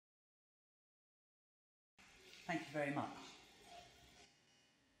Thank you very much.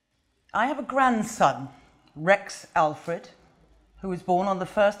 I have a grandson, Rex Alfred, who was born on the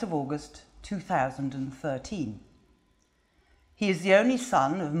 1st of August 2013. He is the only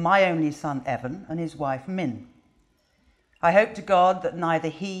son of my only son, Evan, and his wife, Min. I hope to God that neither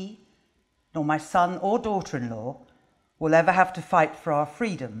he nor my son or daughter-in-law will ever have to fight for our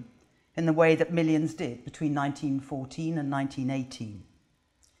freedom in the way that millions did between 1914 and 1918.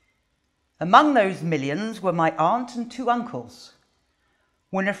 Among those millions were my aunt and two uncles,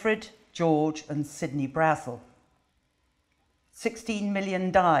 Winifred, George and Sidney Brazel. 16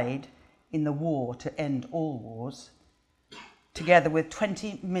 million died in the war to end all wars, together with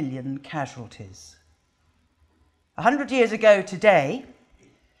 20 million casualties. 100 years ago today,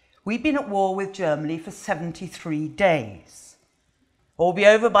 we'd been at war with Germany for 73 days. All be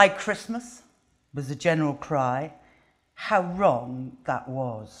over by Christmas was the general cry. How wrong that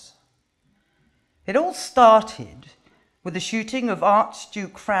was. It all started with the shooting of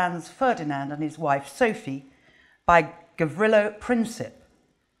Archduke Franz Ferdinand and his wife Sophie by Gavrilo Princip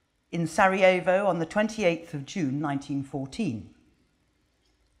in Sarajevo on the 28th of June 1914.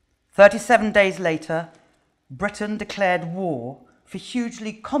 37 days later, Britain declared war for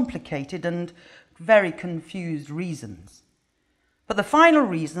hugely complicated and very confused reasons. But the final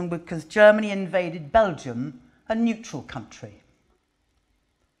reason was because Germany invaded Belgium, a neutral country.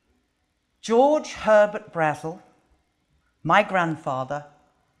 George Herbert Brazel, my grandfather,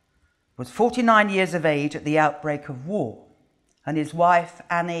 was 49 years of age at the outbreak of war, and his wife,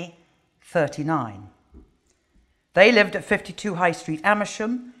 Annie, 39. They lived at 52 High Street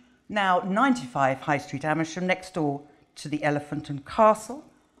Amersham, now 95 High Street Amersham, next door to the Elephant and Castle,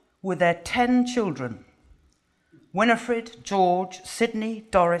 with their 10 children: Winifred, George, Sidney,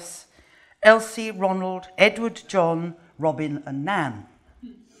 Doris, Elsie, Ronald, Edward, John, Robin and Nan,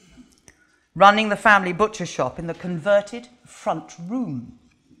 running the family butcher shop in the converted front room.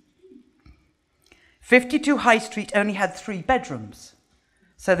 52 High Street only had 3 bedrooms,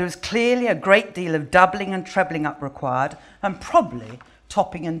 so there was clearly a great deal of doubling and trebling up required, and probably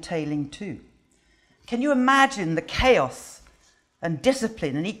topping and tailing too. Can you imagine the chaos and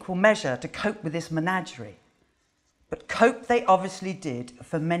discipline in equal measure to cope with this menagerie? But cope they obviously did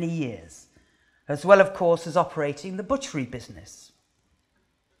for many years, as well, of course, as operating the butchery business.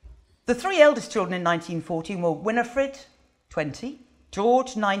 The 3 eldest children in 1914 were Winifred, 20,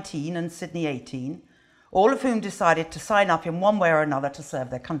 George, 19, and Sidney, 18, all of whom decided to sign up in one way or another to serve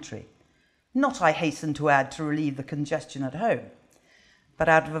their country. Not, I hasten to add, to relieve the congestion at home, but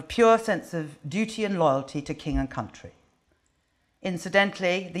out of a pure sense of duty and loyalty to king and country.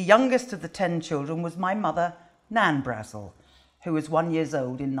 Incidentally, the youngest of the 10 children was my mother, Nan Brazel, who was 1 year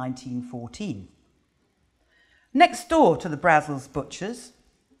old in 1914. Next door to the Brazels' butchers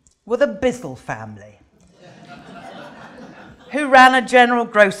were the Bizzle family, who ran a general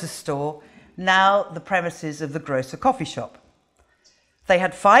grocer's store, now the premises of the grocer coffee shop. They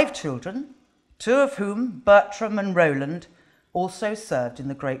had 5 children, 2 of whom, Bertram and Roland, also served in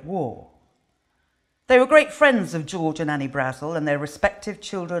the Great War. They were great friends of George and Annie Brazel, and their respective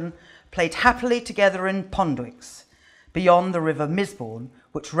children played happily together in Pondwicks, beyond the River Misbourne,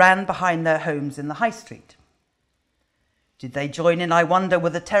 which ran behind their homes in the High Street. Did they join in, I wonder,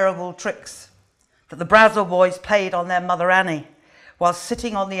 with the terrible tricks that the Brazel boys played on their mother Annie while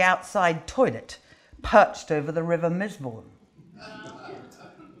sitting on the outside toilet, perched over the River Misbourne?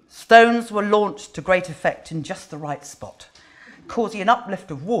 Stones were launched to great effect in just the right spot, causing an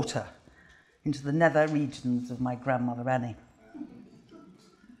uplift of water into the nether regions of my grandmother Annie.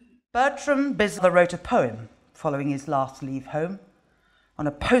 Bertram Bizzle wrote a poem following his last leave home on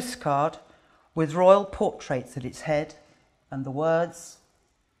a postcard with royal portraits at its head and the words,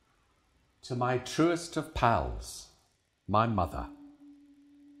 "To my truest of pals, my mother.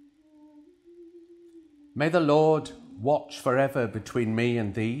 May the Lord watch forever between me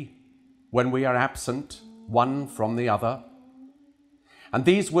and thee when we are absent one from the other. And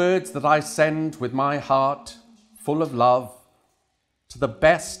these words that I send with my heart full of love to the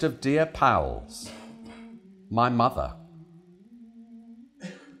best of dear pals, my mother.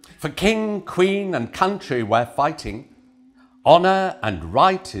 For king, queen and country we're fighting. Honour and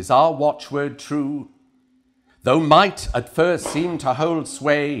right is our watchword true. Though might at first seem to hold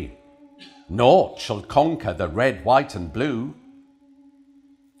sway, naught shall conquer the red, white and blue.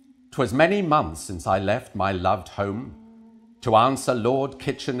 'Twas many months since I left my loved home to answer Lord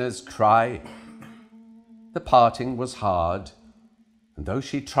Kitchener's cry. The parting was hard, and though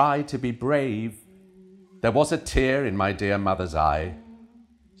she tried to be brave, there was a tear in my dear mother's eye.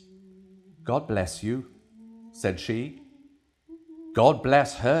 God bless you, said she. God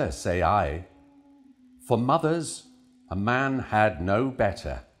bless her, say I. For mothers, a man had no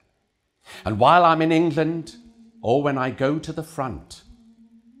better. And while I'm in England, or when I go to the front,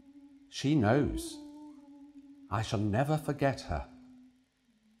 she knows I shall never forget her.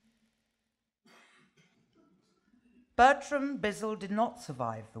 Bertram Bizzle did not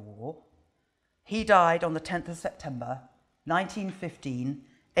survive the war. He died on the 10th of September, 1915,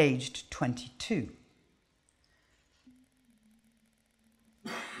 aged 22.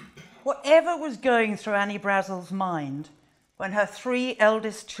 Whatever was going through Annie Brazel's mind when her 3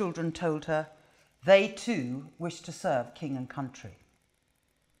 eldest children told her they too wished to serve king and country?